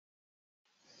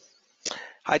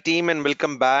Hi team and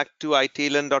welcome back to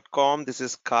iTeLearn.com. This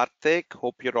is Karthik.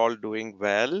 Hope you're all doing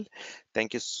well.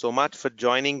 Thank you so much for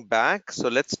joining back. So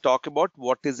let's talk about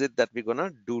what is it that we're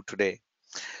gonna do today.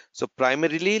 So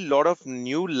primarily a lot of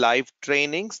new live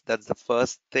trainings. That's the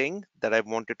first thing that I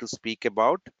wanted to speak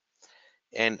about,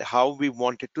 and how we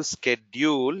wanted to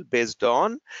schedule based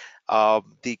on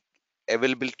the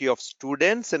availability of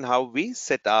students and how we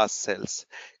set ourselves.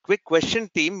 Quick question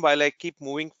team while I keep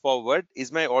moving forward.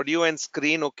 Is my audio and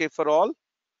screen okay for all?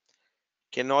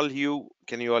 Can you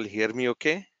all hear me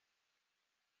okay?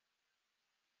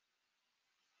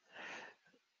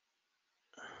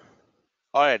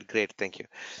 All right, great, thank you.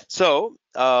 So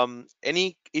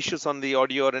any issues on the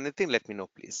audio or anything, let me know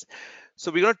please.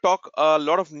 So we're going to talk a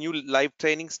lot of new live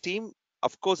trainings team,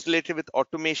 of course related with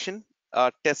automation,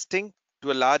 testing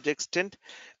to a large extent.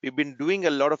 We've been doing a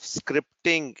lot of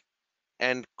scripting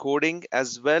and coding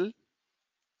as well.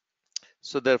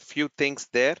 So there are a few things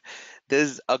there.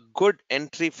 There's a good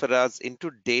entry for us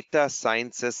into data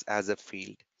sciences as a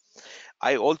field.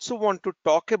 I also want to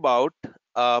talk about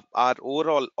our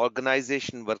overall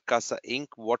organization, Varkasa Inc.,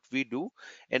 what we do,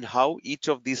 and how each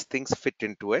of these things fit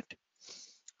into it.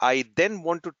 I then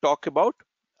want to talk about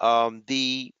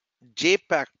the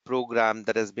JPACT program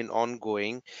that has been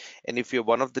ongoing. And if you're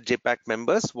one of the JPACT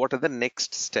members, what are the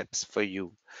next steps for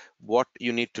you? What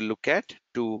you need to look at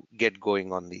to get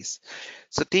going on these.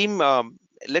 So team,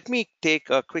 let me take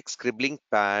a quick scribbling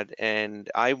pad, and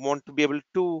I want to be able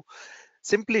to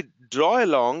simply draw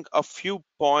along a few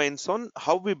points on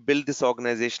how we build this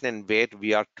organization and where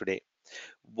we are today.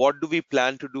 What do we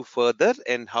plan to do further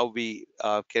and how we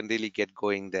can really get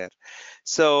going there.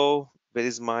 So where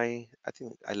is my, I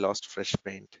think I lost fresh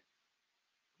paint.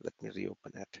 Let me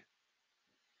reopen it.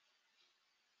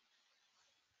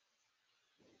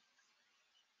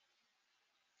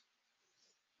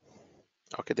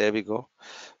 Okay, there we go.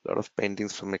 A lot of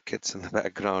paintings from my kids in the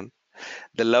background.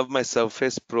 They love my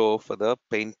Surface Pro for the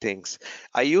paintings.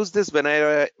 I use this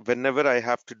whenever I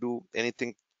have to do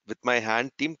anything with my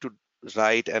hand team to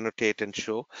write, annotate, and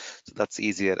show. So that's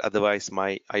easier. Otherwise,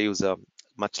 I use a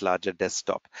much larger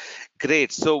desktop.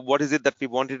 Great. So what is it that we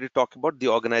wanted to talk about? The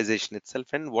organization itself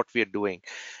and what we are doing.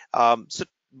 So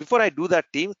before I do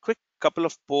that, team, quick couple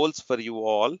of polls for you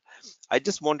all. I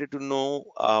just wanted to know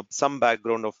some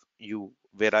background of you.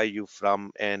 Where are you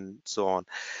from, and so on.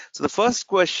 So the first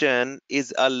question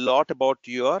is a lot about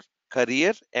your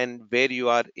career and where you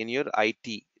are in your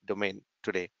IT domain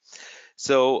today.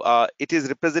 So it is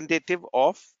representative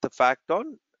of the fact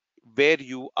on where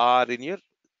you are in your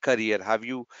career. Have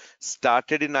you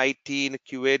started in IT in a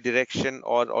QA direction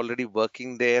or already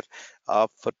working there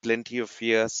for plenty of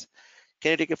years?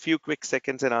 Can you take a few quick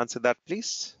seconds and answer that,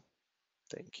 please?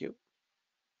 Thank you.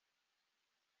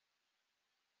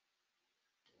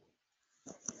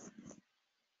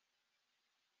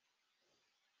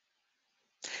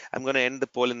 I'm going to end the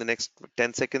poll in the next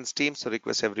 10 seconds, team. So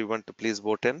request everyone to please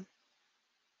vote in.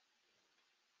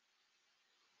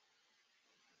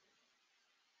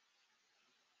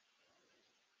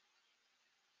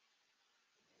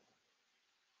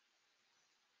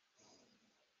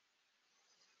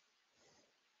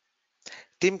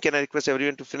 Team, can I request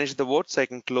everyone to finish the vote so I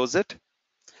can close it?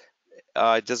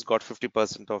 I just got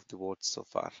 50% of the votes so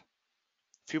far.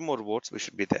 Few more votes, we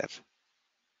should be there.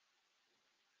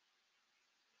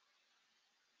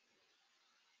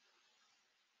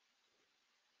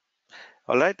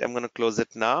 All right, I'm going to close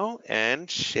it now and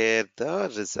share the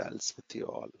results with you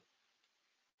all.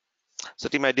 So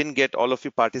team, I didn't get all of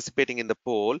you participating in the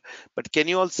poll, but can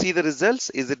you all see the results?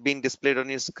 Is it being displayed on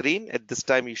your screen? At this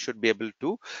time, you should be able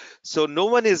to. So no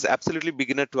one is absolutely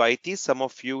beginner to IT. Some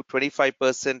of you,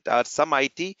 25% are some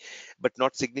IT, but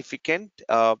not significant.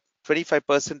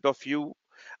 25% of you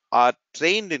are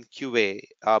trained in QA,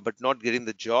 but not getting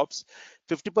the jobs.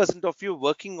 50% of you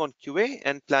working on QA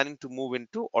and planning to move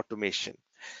into automation.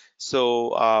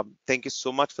 So thank you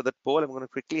so much for that poll. I'm going to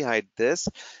quickly hide this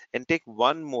and take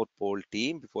one more poll,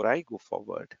 team, before I go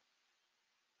forward.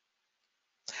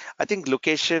 I think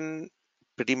location,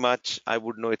 pretty much, I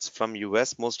would know it's from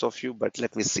US, most of you, but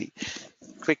let me see.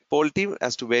 Quick poll, team,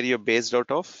 as to where you're based out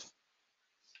of.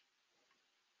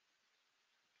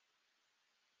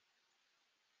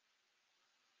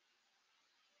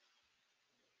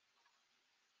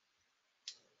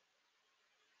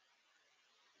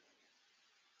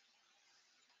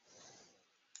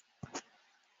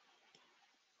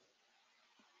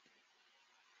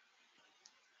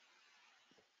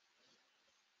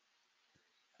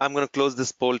 I'm going to close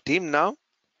this poll, team, now.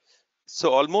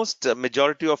 So almost a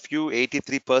majority of you,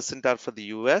 83% are for the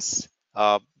US.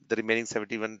 the remaining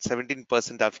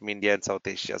 17% are from India and South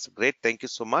Asia. So great. Thank you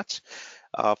so much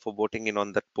for voting in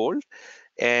on that poll.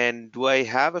 And do I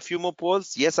have a few more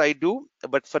polls? Yes, I do.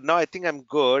 But for now, I think I'm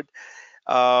good.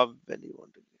 When you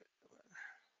want to,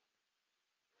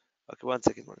 okay, one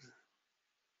second.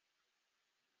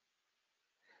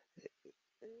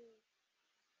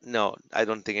 No, I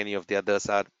don't think any of the others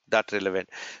are that relevant.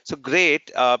 So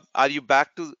great. Are you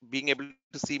back to being able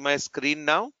to see my screen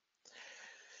now?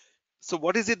 So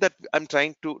what is it that I'm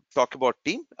trying to talk about,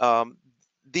 team?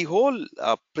 The whole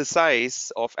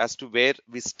precise of as to where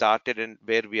we started and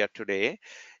where we are today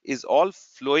is all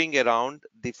flowing around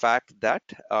the fact that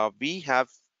we have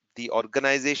the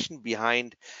organization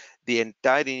behind the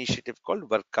entire initiative called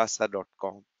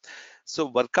Varkasa.com. So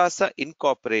Varkasa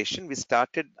Incorporation, we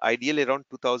started ideally around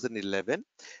 2011,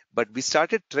 but we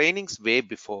started trainings way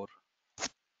before.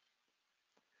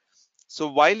 So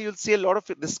while you'll see a lot of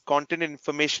this content and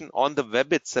information on the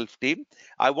web itself, team,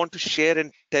 I want to share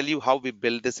and tell you how we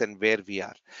build this and where we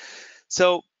are.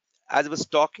 So as I was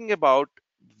talking about,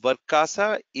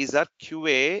 Varkasa is our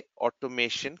QA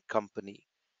automation company,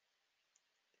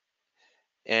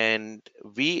 and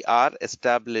we are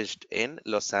established in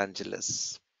Los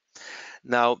Angeles.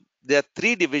 Now, there are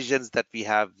three divisions that we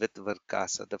have with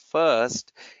Varkasa. The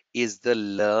first is the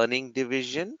learning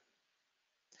division,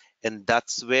 and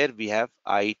that's where we have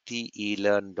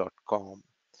iTeLearn.com.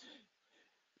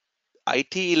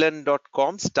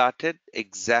 iTeLearn.com started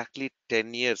exactly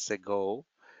 10 years ago,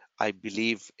 I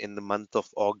believe in the month of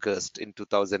August in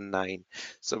 2009.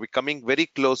 So we're coming very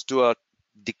close to a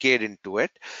decade into it.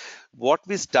 What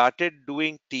we started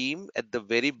doing, team, at the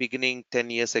very beginning 10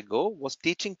 years ago was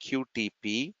teaching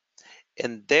QTP.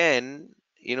 And then,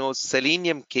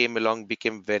 Selenium came along,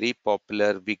 became very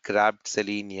popular. We grabbed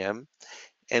Selenium.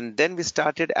 And then we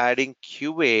started adding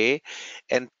QA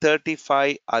and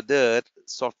 35 other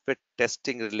software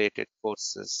testing related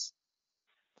courses.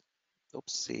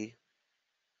 Oopsie.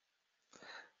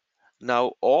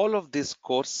 Now, all of these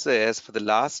courses for the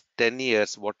last 10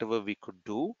 years, whatever we could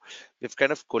do, we've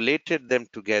kind of collated them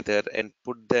together and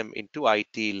put them into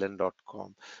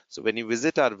iTeLearn.com. So when you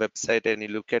visit our website and you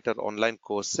look at our online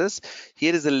courses,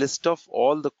 here is a list of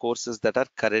all the courses that are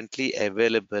currently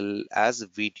available as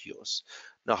videos.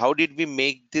 Now, how did we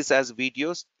make this as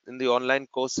videos in the online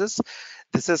courses?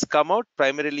 This has come out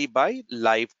primarily by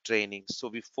live training. So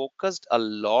we focused a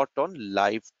lot on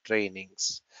live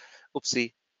trainings.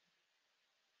 Oopsie,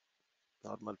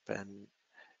 normal pen,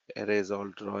 erase all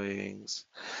drawings.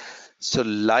 So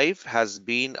life has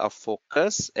been a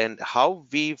focus, and how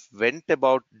we went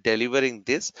about delivering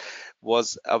this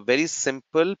was a very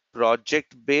simple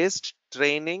project based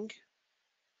training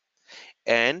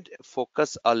and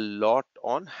focus a lot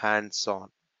on hands on.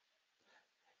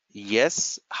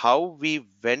 Yes, how we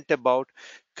went about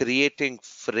creating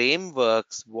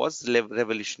frameworks was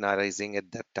revolutionizing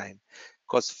at that time,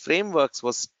 because frameworks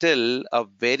was still a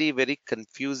very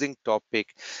confusing topic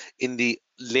in the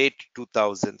late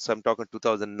 2000s. So I'm talking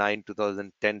 2009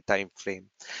 2010 time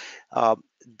frame. uh,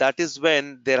 that is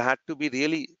when there had to be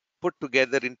really put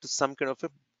together into some kind of a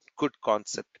good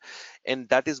concept, and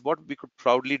that is what we could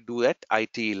proudly do at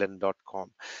iTeLearn.com.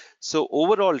 So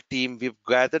overall, team, we've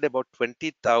gathered about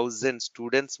 20,000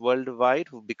 students worldwide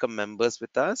who become members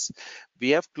with us. We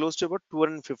have close to about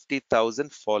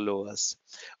 250,000 followers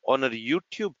on our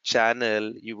YouTube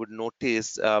channel. You would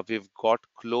notice we've got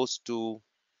close to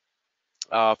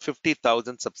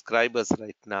 50,000 subscribers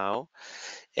right now,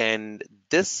 and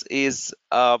this is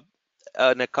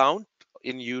an account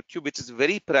in YouTube which is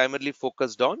very primarily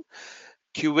focused on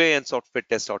QA and software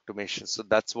test automation. So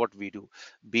that's what we do,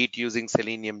 be it using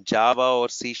Selenium, Java, or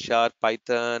C Sharp,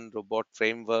 Python, robot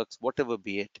frameworks, whatever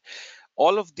be it.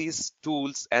 All of these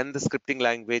tools and the scripting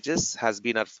languages has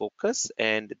been our focus,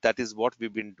 and that is what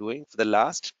we've been doing for the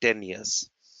last 10 years.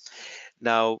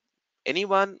 Now,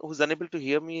 anyone who's unable to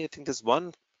hear me, I think there's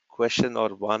one question or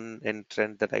one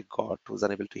entrant that I got who's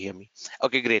unable to hear me.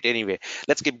 Okay, great. Anyway,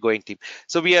 let's keep going, team.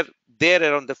 So we are there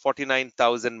around the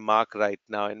 49,000 mark right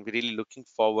now, and we're really looking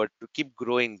forward to keep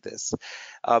growing this.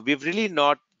 We've really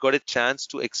not got a chance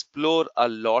to explore a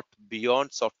lot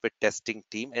beyond software testing,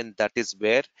 team, and that is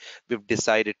where we've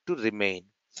decided to remain.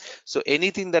 So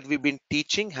anything that we've been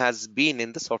teaching has been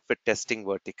in the software testing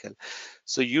vertical.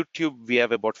 So YouTube, we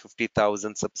have about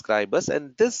 50,000 subscribers,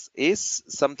 and this is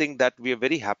something that we are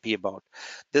very happy about.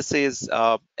 This is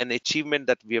an achievement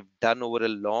that we have done over a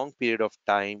long period of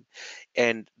time.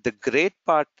 And the great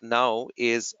part now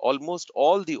is almost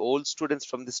all the old students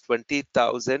from this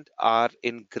 20,000 are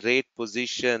in great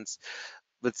positions,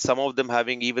 with some of them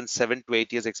having even 7 to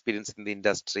 8 years experience in the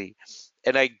industry.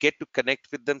 and I get to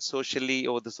connect with them socially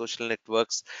over the social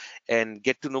networks and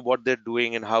get to know what they're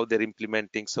doing and how they're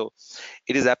implementing. So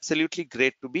it is absolutely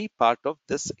great to be part of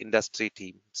this industry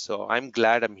team. So I'm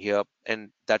glad I'm here, and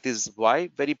that is why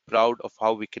very proud of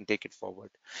how we can take it forward.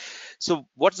 So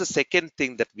what's the second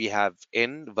thing that we have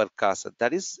in Varkasa?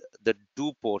 That is the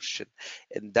do portion.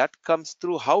 And that comes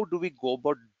through how do we go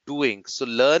about doing? So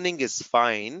learning is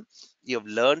fine. You've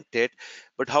learned it,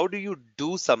 but how do you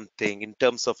do something in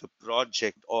terms of a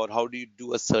project, or how do you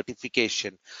do a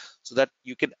certification so that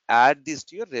you can add this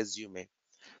to your resume?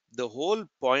 The whole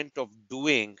point of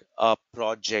doing a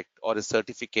project or a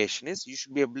certification is you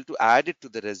should be able to add it to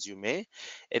the resume,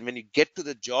 and when you get to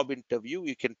the job interview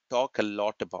you can talk a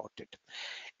lot about it.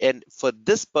 And for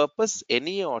this purpose,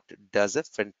 Anyot does a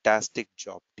fantastic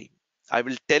job, team. I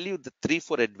will tell you the 3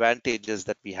 4 advantages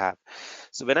that we have.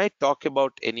 So when I talk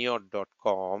about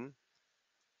Anyot.com,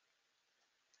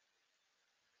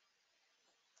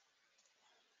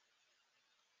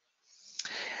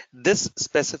 this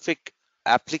specific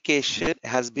application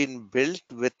has been built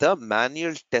with a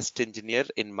manual test engineer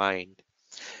in mind.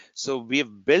 So we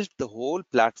have built the whole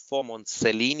platform on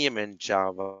Selenium and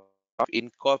Java,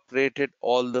 incorporated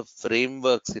all the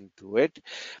frameworks into it.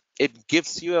 It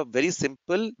gives you a very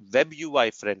simple web UI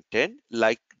front end,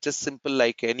 like just simple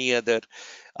like any other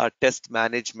test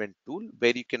management tool,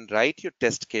 where you can write your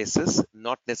test cases,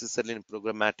 not necessarily in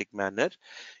programmatic manner.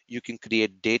 You can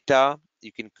create data,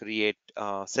 you can create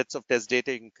sets of test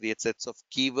data, you can create sets of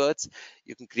keywords,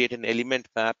 you can create an element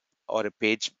map or a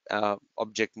page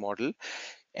object model,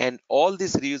 and all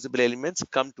these reusable elements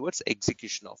come towards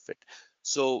execution of it.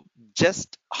 So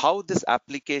just how this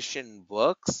application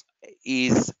works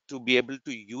is to be able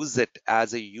to use it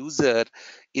as a user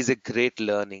is a great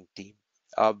learning team.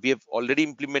 We have already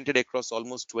implemented across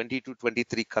almost 20 to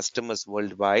 23 customers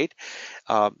worldwide.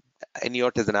 um,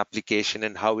 Anyot is an application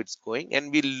and how it's going,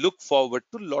 and we look forward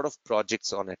to a lot of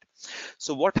projects on it.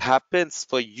 So what happens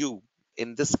for you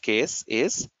in this case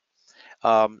is,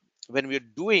 um, when we're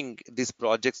doing these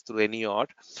projects through Anyot,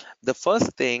 the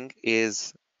first thing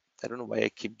is, I don't know why I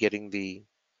keep getting the,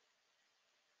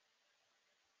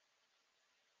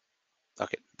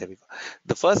 okay, there we go.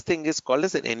 The first thing is called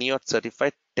as an Anyot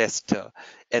certified tester.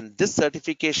 And this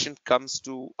certification comes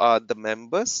to the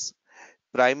members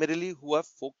primarily who are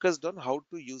focused on how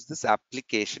to use this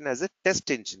application as a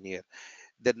test engineer.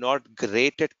 They're not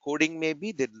great at coding,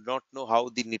 maybe they do not know how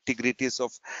the nitty gritties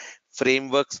of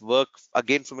frameworks work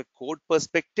again from a code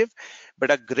perspective,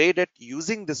 but are great at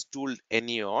using this tool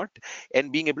Anyot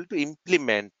and being able to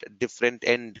implement different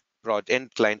end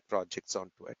client projects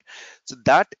onto it. So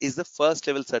that is the first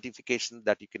level certification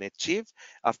that you can achieve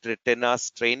after a 10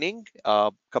 hours training,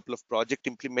 a couple of project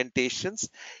implementations,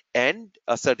 and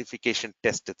a certification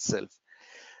test itself.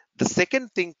 The second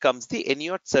thing comes the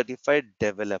Anyot certified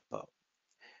developer.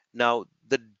 Now,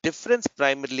 the difference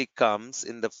primarily comes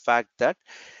in the fact that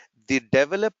the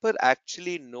developer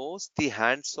actually knows the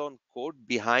hands-on code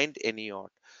behind Anyot.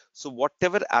 So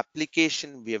whatever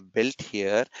application we have built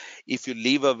here, if you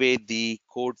leave away the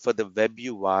code for the web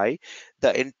UI,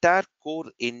 the entire core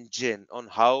engine on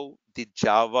how the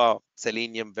Java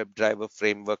Selenium WebDriver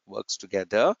framework works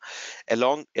together,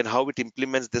 along and how it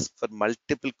implements this for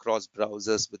multiple cross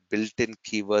browsers with built-in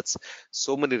keywords,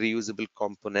 so many reusable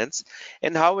components,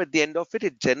 and how at the end of it,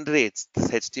 it generates this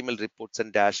HTML reports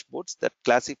and dashboards that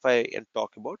classify and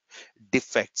talk about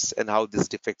defects and how these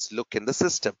defects look in the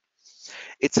system.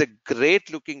 It's a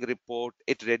great looking report.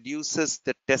 It reduces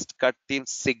the test cut time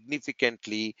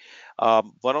significantly.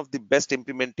 One of the best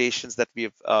implementations that we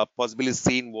have possibly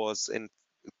seen was in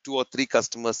 2 or 3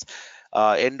 customers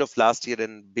end of last year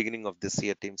and beginning of this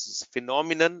year. Teams is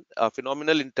phenomenal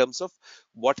in terms of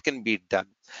what can be done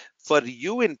for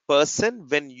you in person.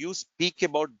 When you speak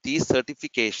about these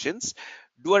certifications,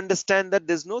 do understand that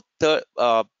there's no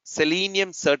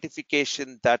Selenium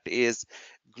certification that is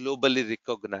globally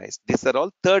recognized. These are all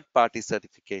third-party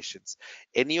certifications.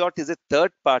 Anyot is a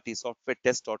third-party software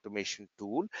test automation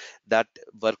tool that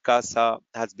Varkasa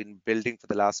has been building for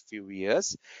the last few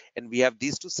years, and we have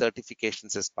these 2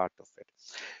 certifications as part of it.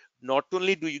 Not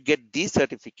only do you get these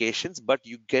certifications, but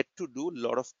you get to do a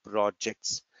lot of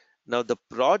projects. Now, the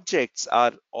projects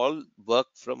are all work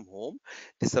from home.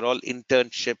 These are all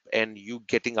internship and you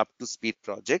getting up to speed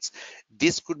projects.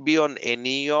 This could be on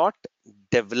any yacht,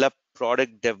 develop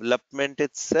product development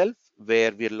itself,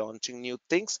 where we're launching new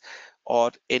things,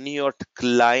 or any yacht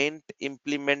client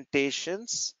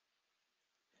implementations,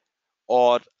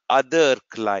 or other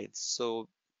clients. So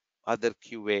other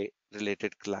QA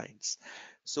related clients.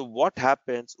 So what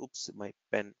happens? Oops, my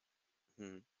pen.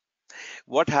 Hmm.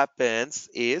 What happens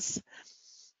is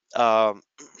um,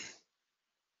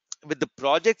 with the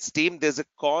projects team, there's a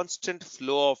constant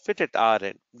flow of it at our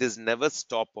end. There's never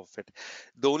stop of it.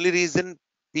 The only reason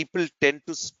people tend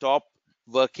to stop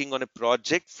working on a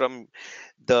project from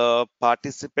the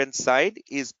participant side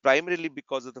is primarily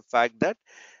because of the fact that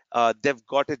they've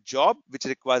got a job which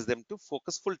requires them to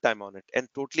focus full time on it, and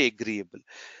totally agreeable.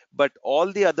 But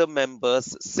all the other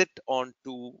members sit on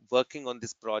to working on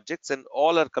these projects, and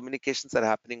all our communications are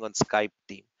happening on Skype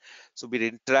team. So we're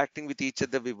interacting with each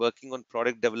other, we're working on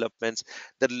product developments.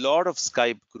 There are a lot of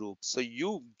Skype groups, so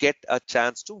you get a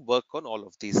chance to work on all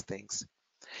of these things.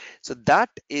 So that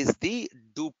is the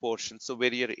do portion. So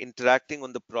where you're interacting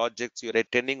on the projects, you're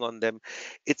attending on them.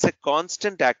 It's a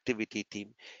constant activity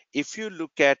team. If you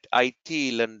look at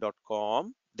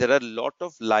iTeLearn.com, there are a lot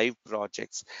of live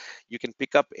projects. You can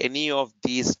pick up any of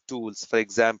these tools. For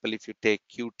example, if you take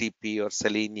QTP or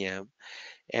Selenium,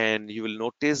 and you will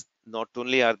notice not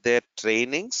only are there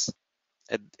trainings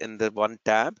in the one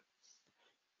tab.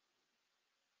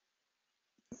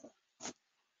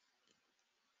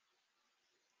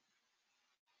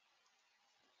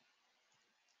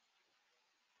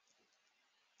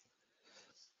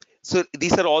 So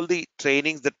these are all the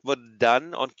trainings that were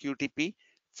done on QTP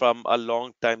from a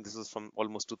long time. This was from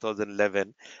almost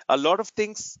 2011. A lot of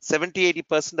things,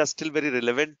 70-80% are still very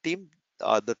relevant team.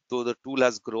 Though the tool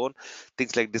has grown,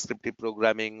 things like descriptive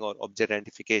programming or object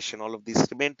identification, all of these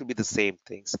remain to be the same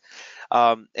things.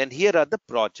 And here are the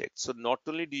projects. So not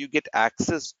only do you get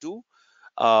access to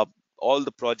uh, all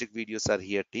the project videos are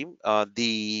here, team.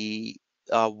 The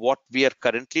what we are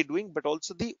currently doing, but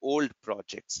also the old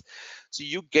projects. So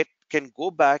you can go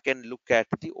back and look at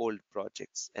the old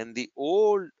projects, and the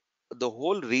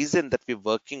whole reason that we're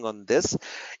working on this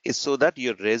is so that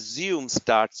your resume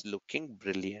starts looking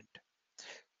brilliant.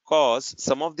 Cause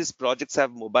some of these projects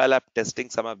have mobile app testing,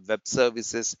 some have web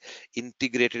services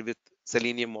integrated with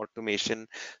Selenium automation,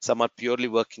 some are purely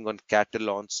working on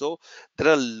Catalan. So there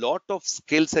are a lot of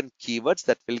skills and keywords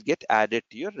that will get added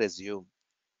to your resume.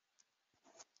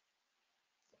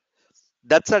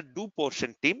 That's our do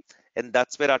portion team, and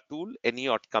that's where our tool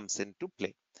AnyOut comes into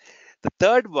play. The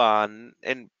third one,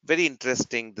 and very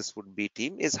interesting, this would be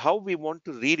team, is how we want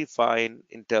to redefine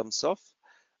in terms of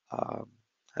um,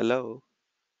 hello.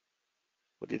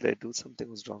 What did I do? Something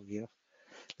was wrong here.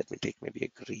 Let me take maybe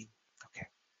a green. Okay.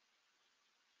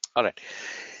 All right.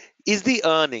 Is the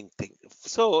earning thing.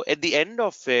 So at the end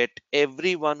of it,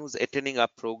 everyone who's attending our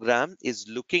program is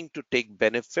looking to take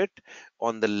benefit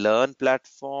on the Learn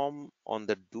platform, on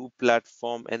the Do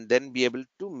platform, and then be able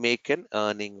to make an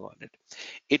earning on it.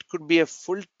 It could be a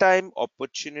full-time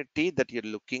opportunity that you're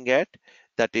looking at,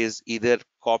 that is either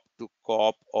cop to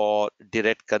cop or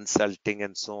direct consulting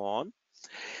and so on.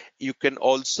 You can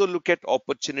also look at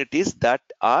opportunities that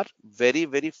are very,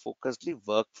 very focusedly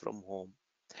work from home.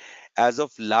 As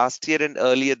of last year and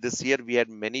earlier this year, we had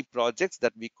many projects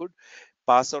that we could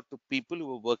pass out to people who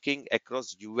were working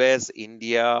across US,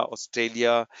 India,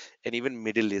 Australia, and even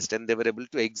Middle East, and they were able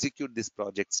to execute this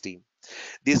projects team.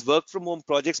 These work from home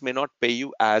projects may not pay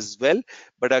you as well,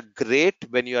 but are great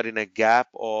when you are in a gap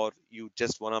or you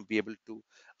just want to be able to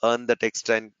earn that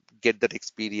extra and get that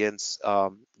experience,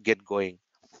 get going.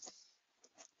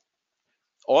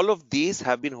 All of these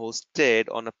have been hosted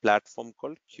on a platform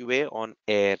called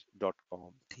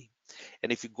QAOnAir.com.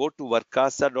 And if you go to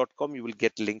Varkasa.com, you will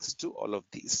get links to all of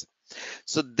these.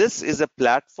 So this is a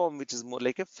platform which is more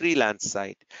like a freelance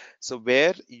site. So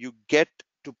where you get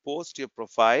to post your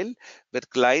profile, where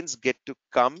clients get to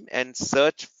come and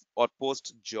search or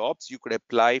post jobs. You could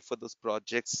apply for those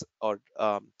projects or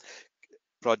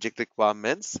project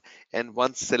requirements, and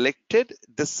once selected,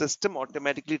 the system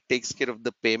automatically takes care of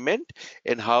the payment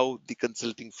and how the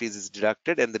consulting fees is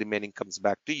deducted, and the remaining comes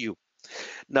back to you.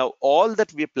 Now all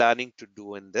that we're planning to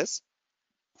do in this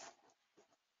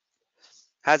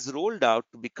has rolled out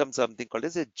to become something called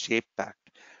as a JPACT.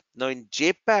 Now in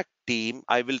JPACT team,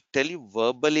 I will tell you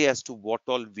verbally as to what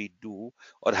all we do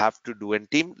or have to do. And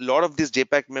team, a lot of these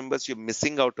JPACT members, you're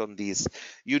missing out on these.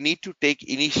 You need to take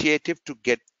initiative to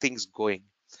get things going.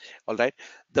 All right.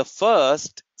 The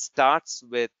first starts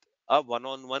with a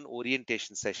one-on-one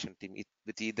orientation session team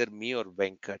with either me or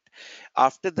Venkat.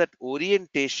 After that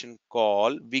orientation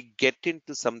call, we get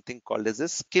into something called as a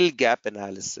skill gap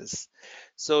analysis.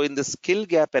 So in the skill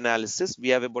gap analysis, we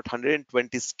have about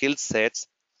 120 skill sets,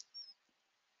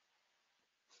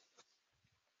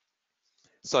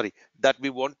 sorry, that we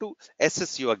want to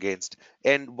assess you against.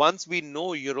 And once we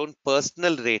know your own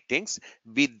personal ratings,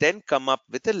 we then come up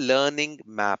with a learning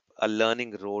map, a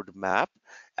learning road map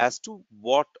as to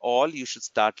what all you should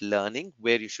start learning,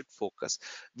 where you should focus.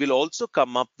 We'll also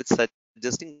come up with such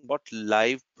suggesting what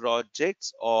live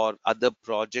projects or other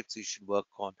projects you should work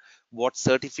on, what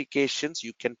certifications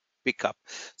you can pick up.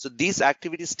 So these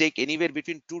activities take anywhere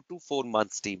between 2 to 4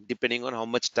 months, team, depending on how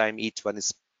much time each one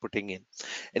is putting in.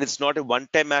 And it's not a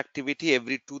one-time activity.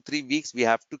 Every 2 3 weeks we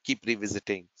have to keep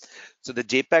revisiting. So the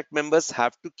JPACT members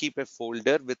have to keep a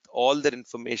folder with all their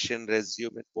information,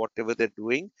 resume, and whatever they're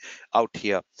doing out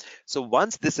here. So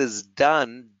once this is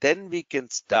done, then we can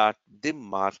start the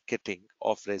marketing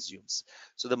of resumes.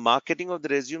 So the marketing of the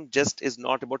resume just is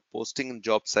not about posting in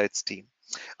job sites, team.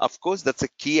 Of course, that's a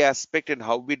key aspect, and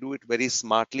how we do it very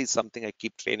smartly is something I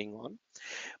keep training on.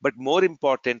 But more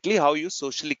importantly, how you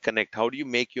socially connect. How do you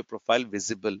make your profile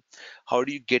visible? How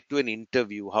do you get to an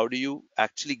interview? How do you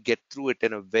actually get through it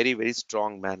in a very, very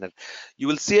strong manner? You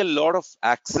will see a lot of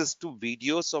access to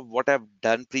videos of what I've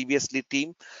done previously,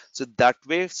 team. So that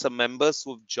way, some members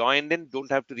who've joined in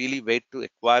don't have to really wait to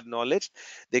acquire knowledge.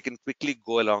 They can quickly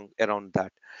go along around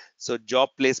that. So job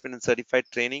placement and certified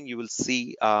training, you will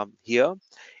see here.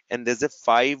 And there's a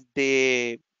 5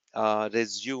 day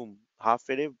resume, half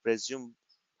a day resume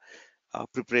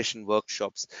preparation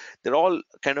workshops. They're all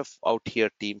kind of out here,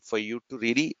 team, for you to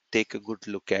really take a good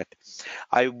look at.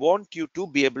 I want you to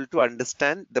be able to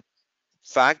understand the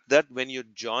fact that when you're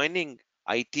joining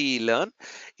iTeLearn,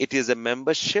 it is a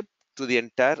membership to the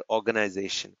entire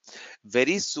organization.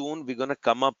 Very soon, we're going to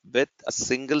come up with a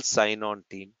single sign-on,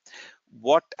 team.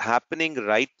 What happening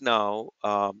right now,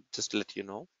 just to let you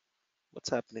know, what's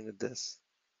happening with this?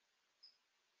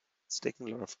 It's taking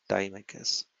a lot of time, I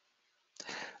guess.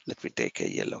 Let me take a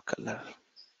yellow color.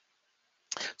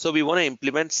 So we want to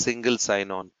implement single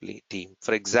sign-on team.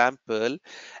 For example,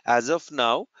 as of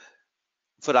now,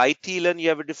 for iTeLearn, you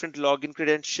have a different login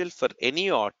credential. For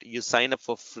AnyAuth, you sign up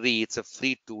for free. It's a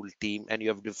free tool, team, and you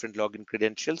have different login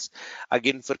credentials.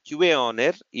 Again, for QA On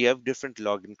Air, you have different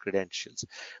login credentials.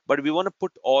 But we want to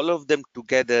put all of them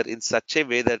together in such a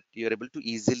way that you're able to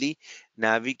easily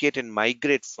navigate and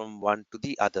migrate from one to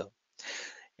the other.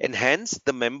 And hence,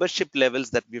 the membership levels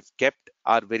that we've kept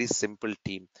are very simple,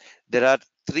 team. There are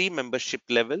 3 membership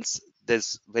levels.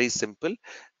 There's very simple.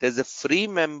 There's a free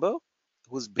member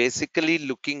who's basically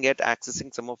looking at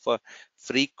accessing some of our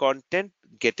free content,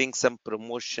 getting some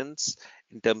promotions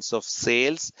in terms of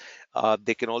sales.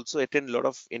 They can also attend a lot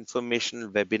of informational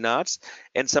webinars,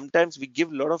 and sometimes we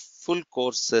give a lot of full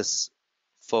courses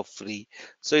for free.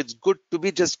 So it's good to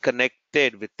be just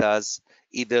connected with us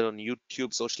either on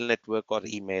YouTube, social network, or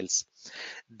emails.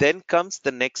 Then comes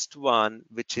the next one,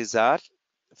 which is our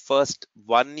first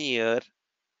 1 year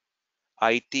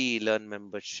iTeLearn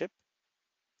membership.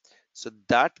 So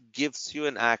that gives you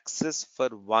an access for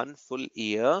 1 full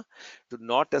year to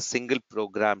not a single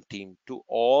program, team, to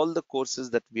all the courses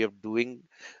that we are doing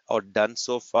or done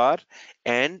so far,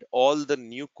 and all the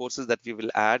new courses that we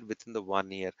will add within the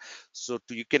 1 year. So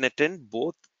you can attend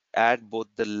both, add both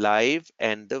the live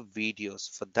and the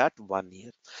videos for that 1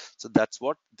 year. So that's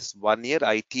what this 1 year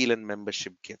iTeLearn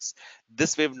membership gives.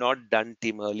 This we've not done,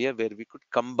 team, earlier, where we could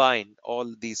combine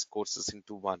all these courses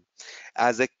into one.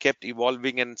 As I kept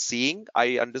evolving and seeing,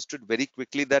 I understood very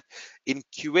quickly that in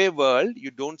QA world,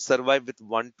 you don't survive with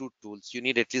 1 2 tools. You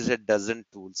need at least a dozen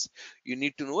tools. You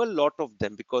need to know a lot of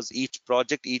them because each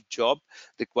project, each job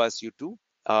requires you to.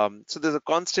 So there's a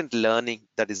constant learning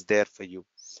that is there for you.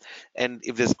 And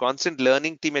if there's constant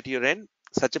learning, team, at your end,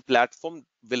 such a platform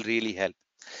will really help.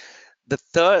 The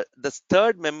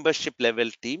third membership level,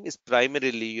 team, is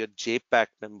primarily your JPACT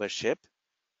membership.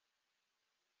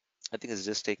 I think it's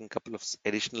just taking a couple of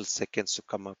additional seconds to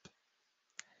come up.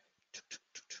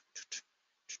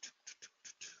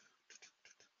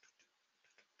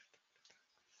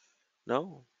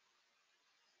 No,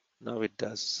 now it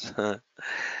does.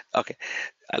 Okay,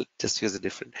 I'll just use a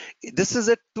different. This is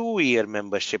a 2 year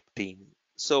membership, team.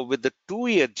 So with the 2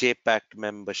 year JPACT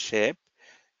membership,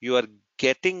 you are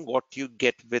getting what you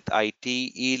get with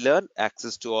iTeLearn,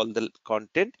 access to all the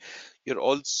content. You're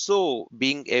also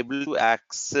being able to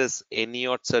access any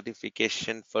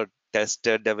certification for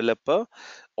tester developer,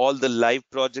 all the live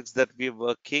projects that we're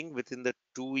working within the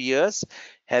 2 years,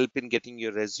 help in getting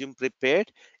your resume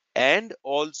prepared, and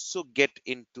also get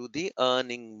into the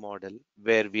earning model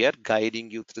where we are guiding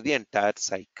you through the entire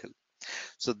cycle.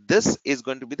 So this is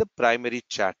going to be the primary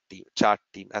chart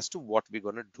team as to what we're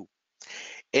going to do.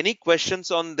 Any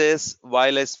questions on this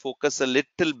while I focus a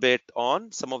little bit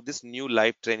on some of these new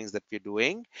live trainings that we're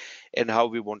doing and how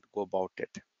we want to go about it?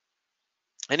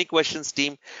 Any questions,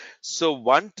 team? So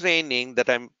one training that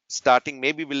I'm starting,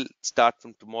 maybe we'll start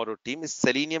from tomorrow, team, is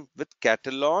Selenium with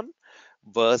Catalan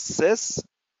versus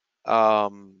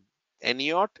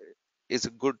AnyAuth is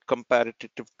a good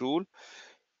comparative tool.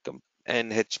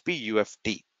 and HP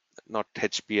UFT, not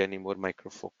HP anymore,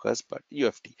 Micro Focus, but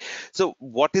UFT. So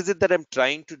what is it that I'm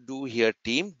trying to do here,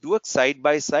 team? Do a side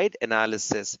by side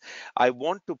analysis. I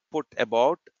want to put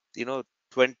about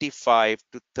 25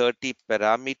 to 30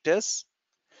 parameters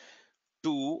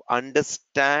to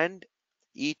understand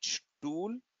each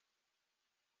tool,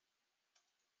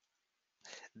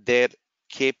 their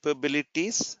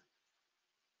capabilities,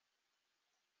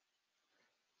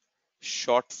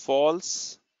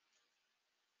 shortfalls,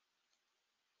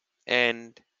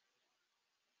 and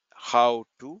how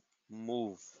to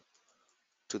move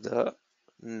to the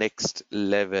next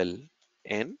level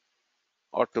in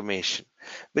automation,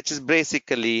 which is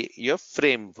basically your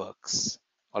frameworks.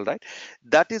 All right.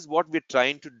 That is what we're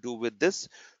trying to do with this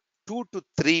 2 to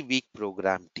 3 week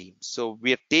program, team. So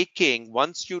we are taking,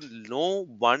 once you know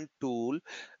one tool,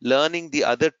 learning the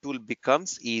other tool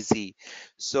becomes easy.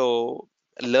 So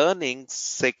learning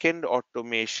second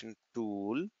automation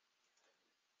tool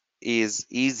is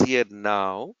easier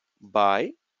now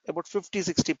by about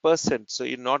 50-60%. So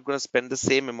you're not going to spend the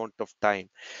same amount of time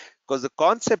because the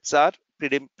concepts are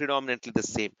predominantly the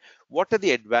same. What are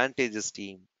the advantages,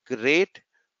 team? Great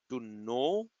to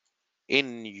know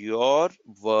in your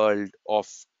world of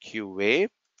QA.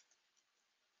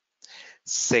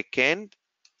 Second,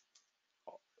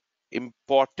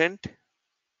 important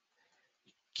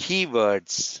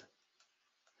keywords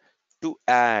to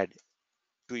add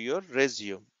to your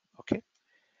resume. Okay.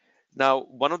 Now,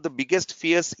 one of the biggest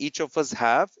fears each of us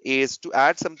have is to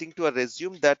add something to a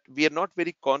resume that we are not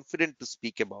very confident to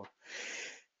speak about.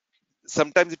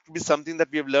 Sometimes it could be something that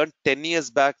we have learned 10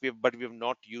 years back, but we have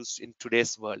not used in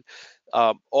today's world.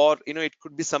 Or it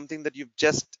could be something that you've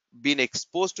just been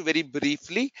exposed to very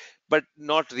briefly, but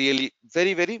not really,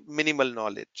 very, very minimal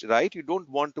knowledge, right? You don't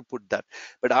want to put that.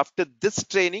 But after this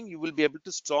training, you will be able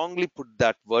to strongly put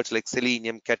that words like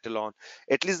Selenium, Catalan,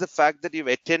 at least the fact that you've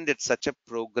attended such a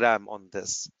program on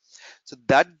this. So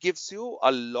that gives you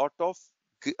a lot of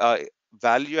uh,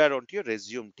 value add onto your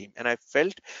resume, team. And I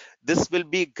felt this will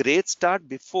be a great start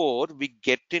before we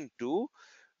get into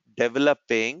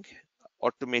developing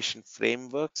automation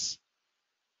frameworks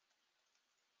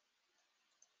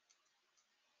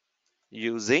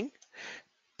using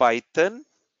Python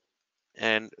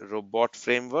and robot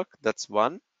framework. That's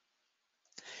one.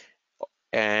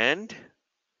 And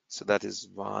so that is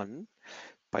one,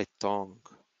 Python.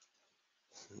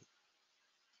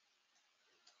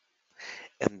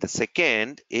 And the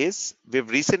second is we've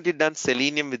recently done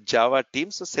Selenium with Java,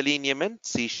 team. So Selenium and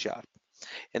C#.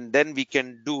 And then we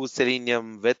can do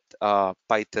Selenium with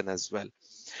Python as well.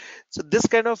 So this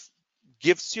kind of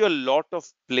gives you a lot of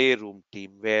playroom,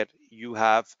 team, where you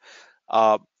have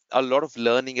uh, a lot of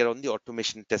learning around the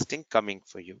automation testing coming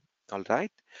for you. All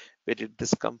right. Where did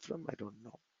this come from? I don't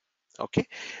know. Okay.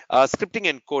 Scripting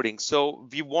and coding. So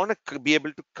we want to be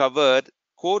able to cover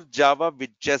core Java we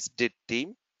just did,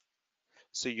 team.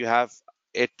 So you have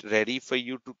it ready for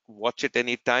you to watch it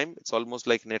anytime. It's almost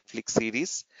like Netflix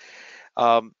series.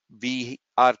 We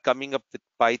are coming up with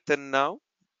Python now,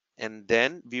 and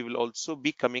then we will also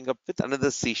be coming up with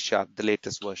another C#, the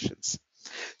latest versions.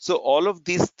 So all of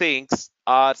these things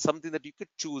are something that you could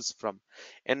choose from.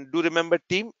 And do remember,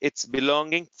 team, it's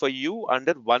belonging for you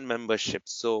under one membership.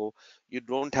 So you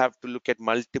don't have to look at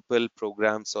multiple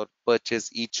programs or purchase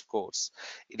each course.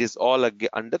 It is all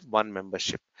under one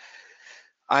membership.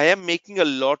 I am making a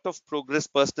lot of progress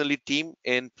personally, team,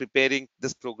 in preparing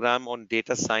this program on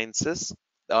data sciences.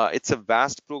 It's a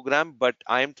vast program, but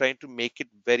I am trying to make it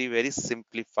very, very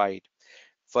simplified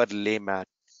for layman.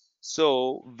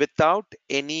 So, without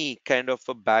any kind of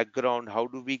a background, how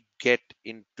do we get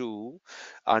into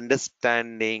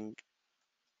understanding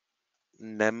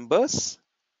numbers,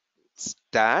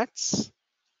 stats,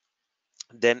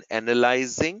 then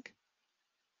analyzing,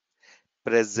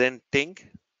 presenting?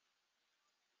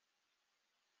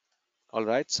 All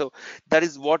right. So, that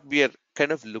is what we are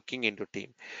kind of looking into,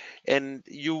 team. And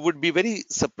you would be very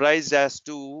surprised as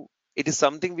to it is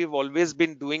something we've always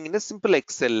been doing in a simple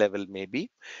Excel level, maybe.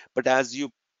 But as you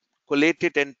collate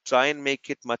it and try and make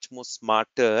it much more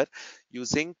smarter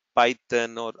using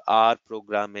Python or R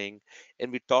programming,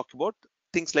 and we talk about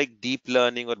things like deep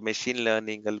learning or machine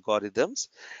learning algorithms,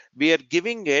 we are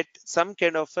giving it some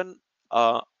kind of an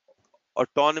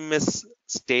autonomous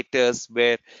status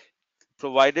where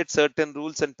provided certain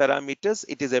rules and parameters,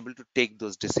 it is able to take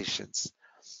those decisions.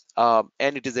 And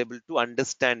it is able to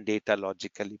understand data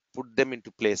logically, put them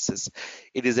into places.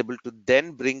 It is able to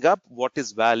then bring up what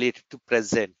is valid to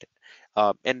present.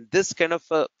 And this kind of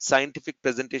a scientific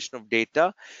presentation of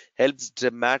data helps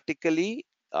dramatically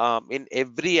in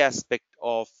every aspect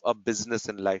of a business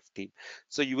and life team.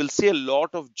 So you will see a lot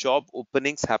of job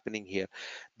openings happening here.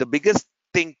 The biggest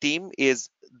thing, team, is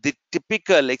the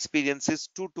typical experience is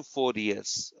 2 to 4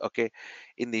 years, okay,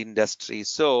 in the industry.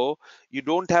 So you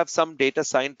don't have some data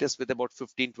scientists with about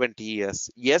 15-20 years.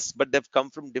 Yes, but they've come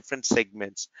from different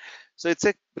segments. So it's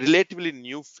a relatively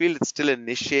new field. It's still a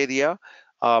niche area.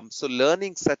 So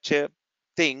learning such a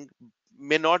thing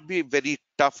may not be very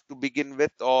tough to begin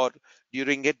with or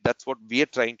during it. That's what we are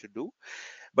trying to do.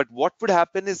 But what would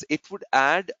happen is it would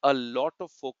add a lot of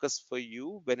focus for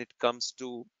you when it comes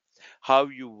to how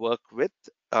you work with,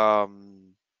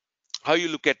 um, how you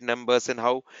look at numbers, and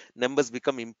how numbers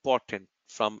become important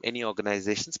from any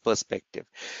organization's perspective.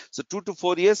 So 2 to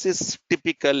 4 years is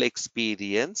typical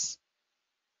experience.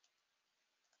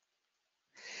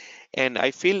 And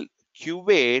I feel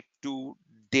QA to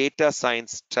data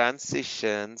science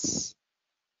transitions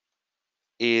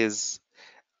is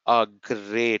a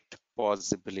great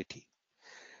possibility.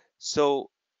 So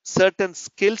certain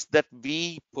skills that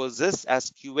we possess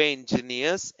as QA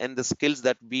engineers and the skills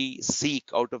that we seek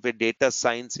out of a data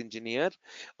science engineer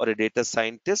or a data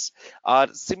scientist are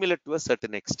similar to a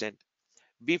certain extent.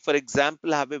 We, for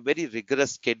example, have a very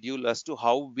rigorous schedule as to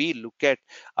how we look at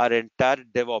our entire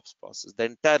DevOps process, the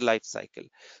entire life cycle.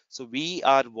 So we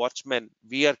are watchmen.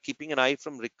 We are keeping an eye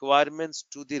from requirements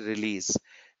to the release.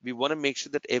 We want to make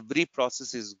sure that every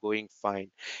process is going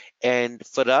fine. And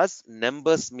for us,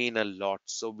 numbers mean a lot.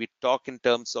 So we talk in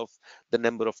terms of the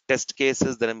number of test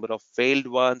cases, the number of failed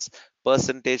ones,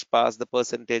 percentage pass, the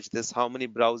percentage this, how many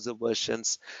browser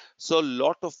versions. So a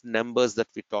lot of numbers that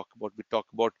we talk about. We talk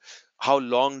about how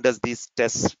long does these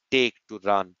tests take to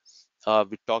run.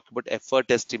 We talk about effort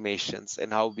estimations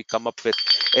and how we come up with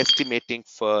estimating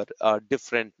for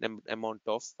different amount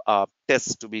of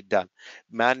tests to be done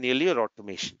manually or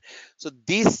automation. So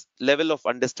this level of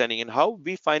understanding and how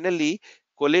we finally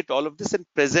collate all of this and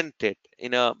present it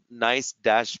in a nice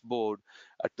dashboard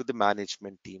to the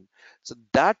management team. So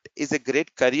that is a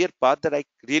great career path that I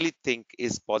really think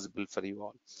is possible for you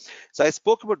all. So I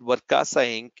spoke about Verkasa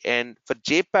Inc. And for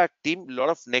JPACT team, a lot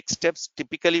of next steps,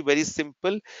 typically very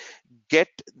simple. Get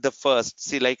the first,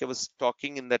 see, like I was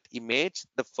talking in that image,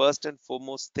 the first and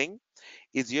foremost thing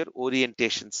is your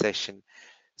orientation session.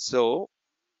 So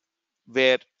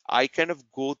where I kind of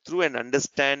go through and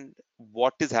understand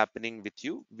what is happening with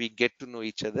you. We get to know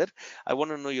each other. I want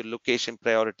to know your location,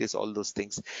 priorities, all those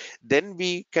things. Then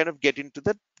we kind of get into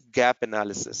the gap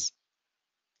analysis,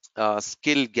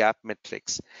 skill gap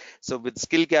metrics. So with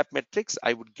skill gap metrics,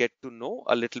 I would get to know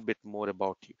a little bit more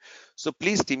about you. So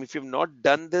please, team, if you've not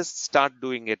done this, start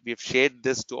doing it. We have shared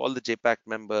this to all the JPACT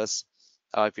members.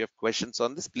 If you have questions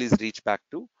on this, please reach back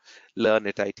to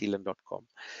learn@iTeLearn.com.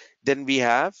 Then we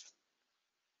have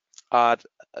our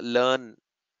learning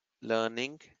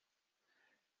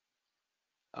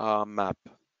map.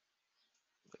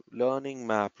 Learning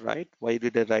map, right? Why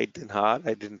did I write in R?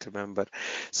 I didn't remember.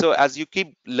 So as you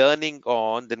keep learning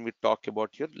on, then we talk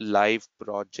about your live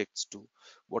projects too.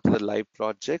 What are the live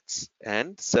projects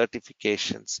and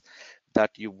certifications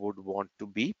that you would want to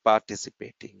be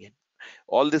participating in?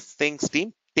 All these things,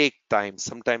 team, take time.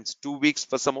 Sometimes 2 weeks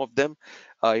for some of them.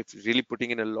 If you're really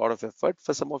putting in a lot of effort,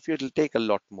 for some of you, it'll take a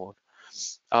lot more.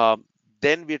 Um,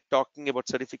 then we're talking about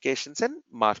certifications and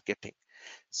marketing.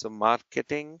 So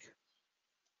marketing,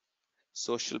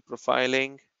 social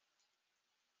profiling,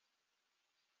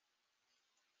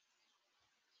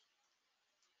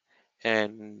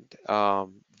 and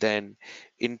then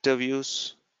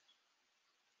interviews,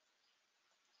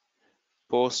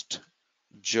 post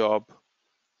job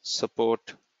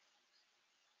support.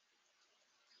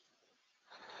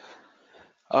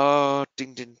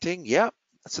 Ting, ting, ting. Yeah.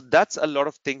 So that's a lot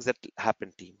of things that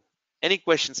happen, team. Any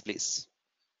questions, please?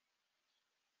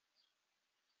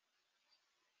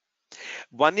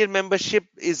 1 year membership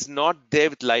is not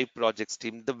there with live projects,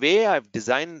 team. The way I've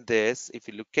designed this, if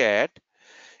you look at,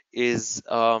 is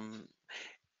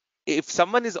if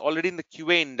someone is already in the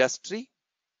QA industry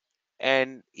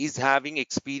and is having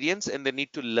experience and they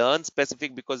need to learn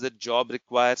specific because the job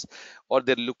requires, or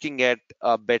they're looking at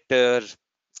a better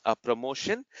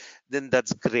promotion, then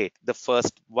that's great. The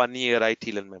first 1 year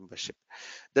iTeLearn membership.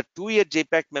 The 2 year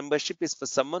JPACT membership is for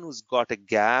someone who's got a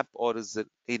gap or is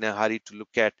in a hurry to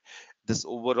look at this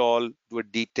overall, do a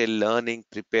detailed learning,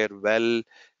 prepare well,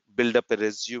 build up a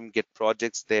resume, get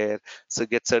projects there, so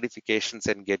get certifications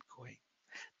and get going.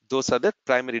 Those are the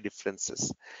primary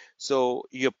differences. So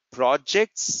your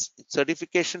projects,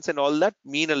 certifications, and all that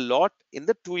mean a lot in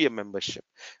the 2 year membership,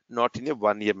 not in your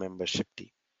 1 year membership,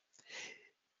 team.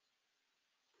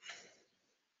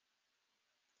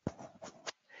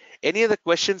 Any other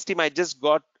questions, team? I just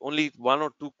got only 1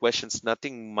 or 2 questions,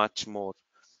 nothing much more.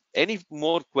 Any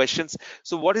more questions?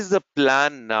 So what is the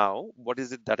plan now? What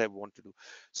is it that I want to do?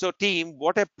 So team,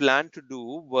 what I plan to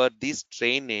do were these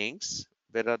trainings.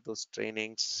 Where are those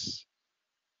trainings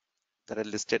that are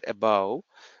listed above?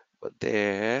 But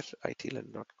there,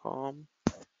 iTeLearn.com.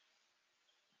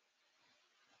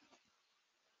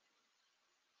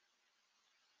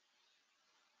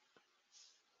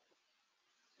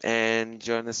 And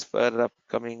join us for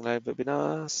upcoming live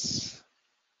webinars.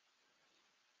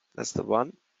 That's the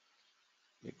one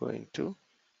we're going to.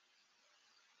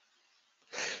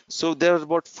 So there are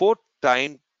about 4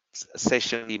 time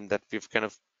session team that we've kind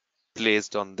of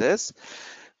placed on this.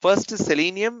 First is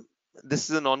Selenium. This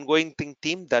is an ongoing thing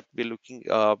team that we're looking,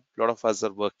 a lot of us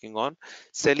are working on.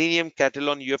 Selenium,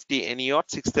 Catalan, UFT, NEOT,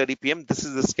 6:30 p.m. This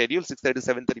is the schedule, 6:30 to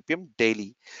 7:30 p.m.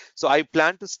 daily. So I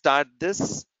plan to start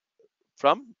this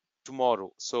from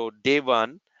tomorrow. So day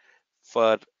 1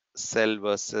 for Cell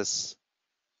versus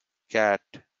Cat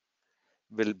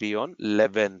will be on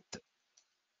 11th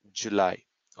July.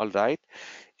 All right.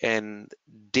 And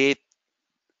day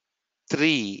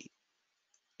 3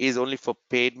 is only for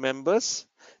paid members.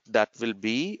 That will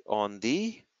be on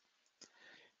the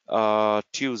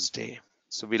Tuesday.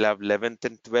 So we'll have 11th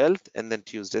and 12th, and then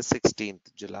Tuesday,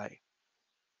 16th July.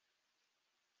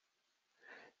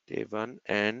 Day 1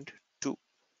 and 2,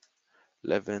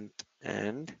 11th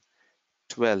and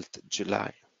 12th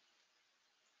July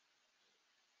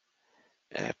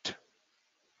at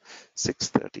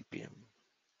 6:30 p.m.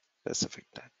 Pacific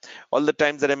time. All the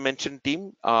times that I mentioned,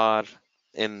 team, are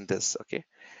in this. Okay.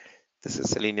 This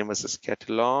is Selenium versus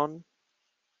Catalan.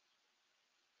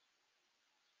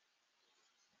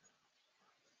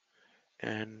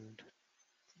 And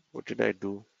what did I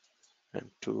do?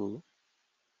 And 2.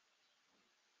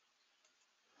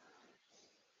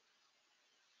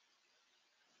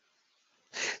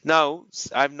 Now,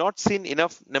 I've not seen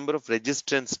enough number of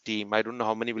registrants, team. I don't know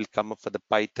how many will come up for the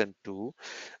Python 2,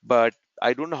 but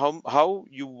I don't know how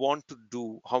you want to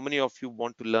do, how many of you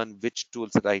want to learn which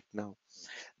tools right now.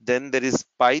 Then there is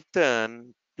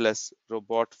Python plus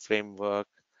robot framework.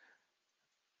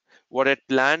 What I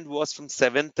planned was from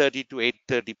 7:30 to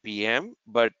 8:30 p.m.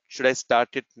 But should I start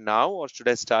it now or should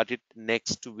I start it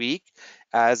next week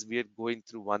as we are going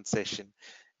through one session?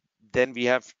 Then we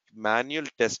have manual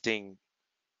testing,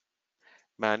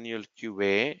 manual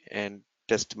QA, and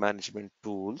test management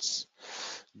tools.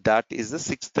 That is the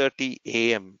 6:30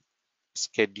 a.m.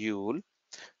 schedule.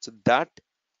 So that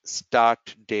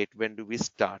start date, when do we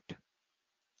start?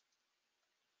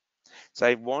 So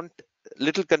I want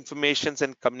little confirmations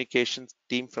and communications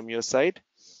team from your side,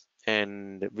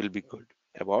 and will be good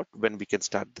about when we can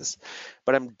start this.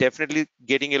 But I'm definitely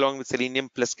getting along with Selenium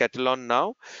plus Catalan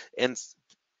now, and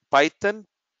Python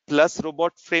plus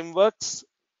robot frameworks.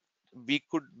 We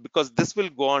could, because this will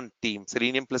go on team.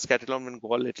 Selenium plus Catalan will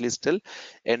go on at least till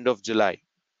end of July,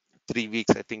 3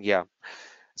 weeks, I think. Yeah.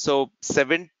 So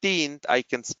 17th, I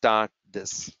can start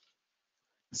this.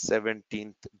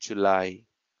 17th July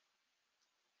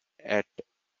at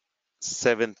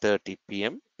 7:30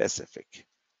 p.m. Pacific.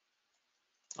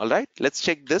 All right, let's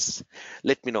check this.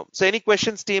 Let me know. So any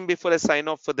questions, team, before I sign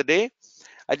off for the day?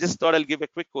 I just thought I'll give a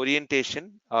quick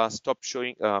orientation. Stop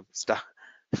showing, stop.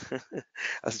 I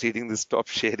was reading the stop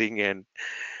sharing and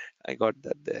I got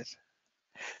that there.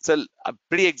 So I'm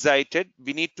pretty excited.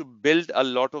 We need to build a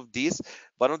lot of these.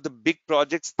 One of the big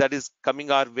projects that is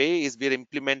coming our way is we're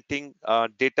implementing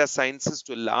data sciences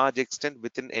to a large extent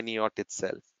within NEOT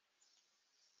itself.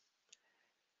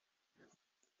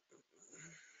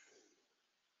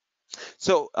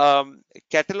 So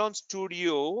Catalan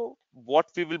Studio, what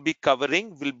we will be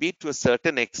covering will be to a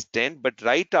certain extent, but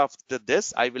right after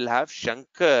this, I will have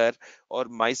Shankar or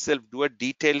myself do a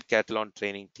detailed Catalan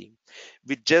training team.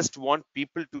 We just want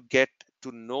people to get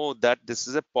to know that this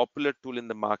is a popular tool in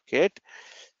the market,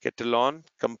 Catalan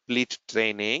complete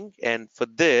training. And for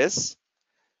this,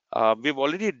 we've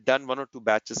already done 1 or 2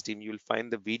 batches, team. You'll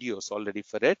find the videos already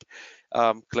for it.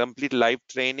 Complete live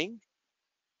training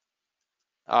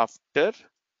after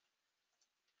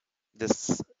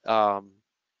this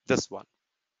this one,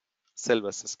 Cell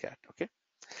versus Cat. Okay,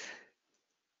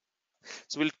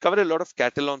 so we'll cover a lot of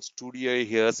Catalan Studio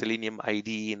here, Selenium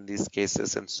ID in these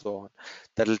cases, and so on.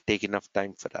 That'll take enough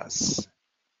time for us.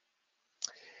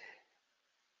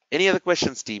 Any other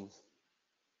questions, team?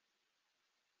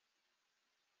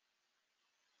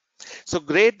 So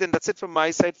great, then that's it from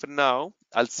my side for now.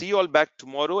 I'll see you all back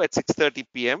tomorrow at 6:30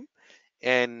 p.m.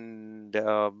 and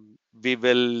we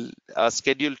will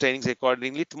schedule trainings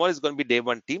accordingly. Tomorrow is going to be day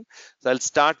 1, team. So I'll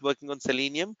start working on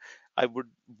Selenium. I would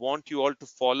want you all to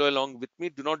follow along with me.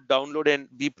 Do not download and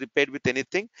be prepared with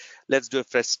anything. Let's do a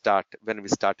fresh start when we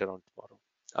start around tomorrow.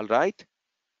 All right.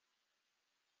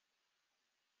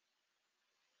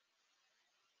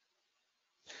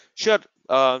 Sure.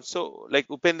 So, like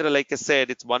Upendra, like I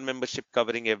said, it's one membership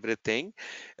covering everything.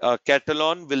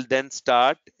 Catalan will then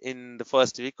start in the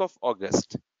first week of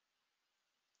August.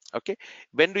 Okay.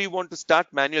 When do you want to start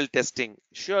manual testing?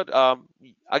 Sure.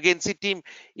 Again, see, team,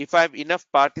 if I have enough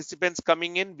participants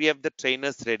coming in, we have the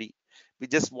trainers ready. We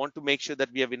just want to make sure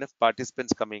that we have enough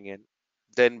participants coming in.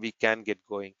 Then we can get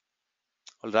going.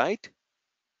 All right.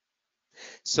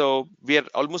 So we are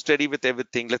almost ready with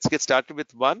everything. Let's get started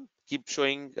with one. Keep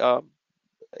showing.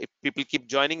 If people keep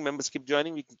joining, members keep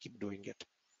joining, we can keep doing it.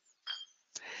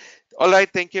 All right.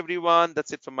 Thank you, everyone.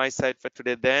 That's it from my side for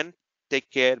today. Then take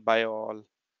care. Bye, all.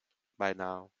 Bye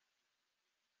now.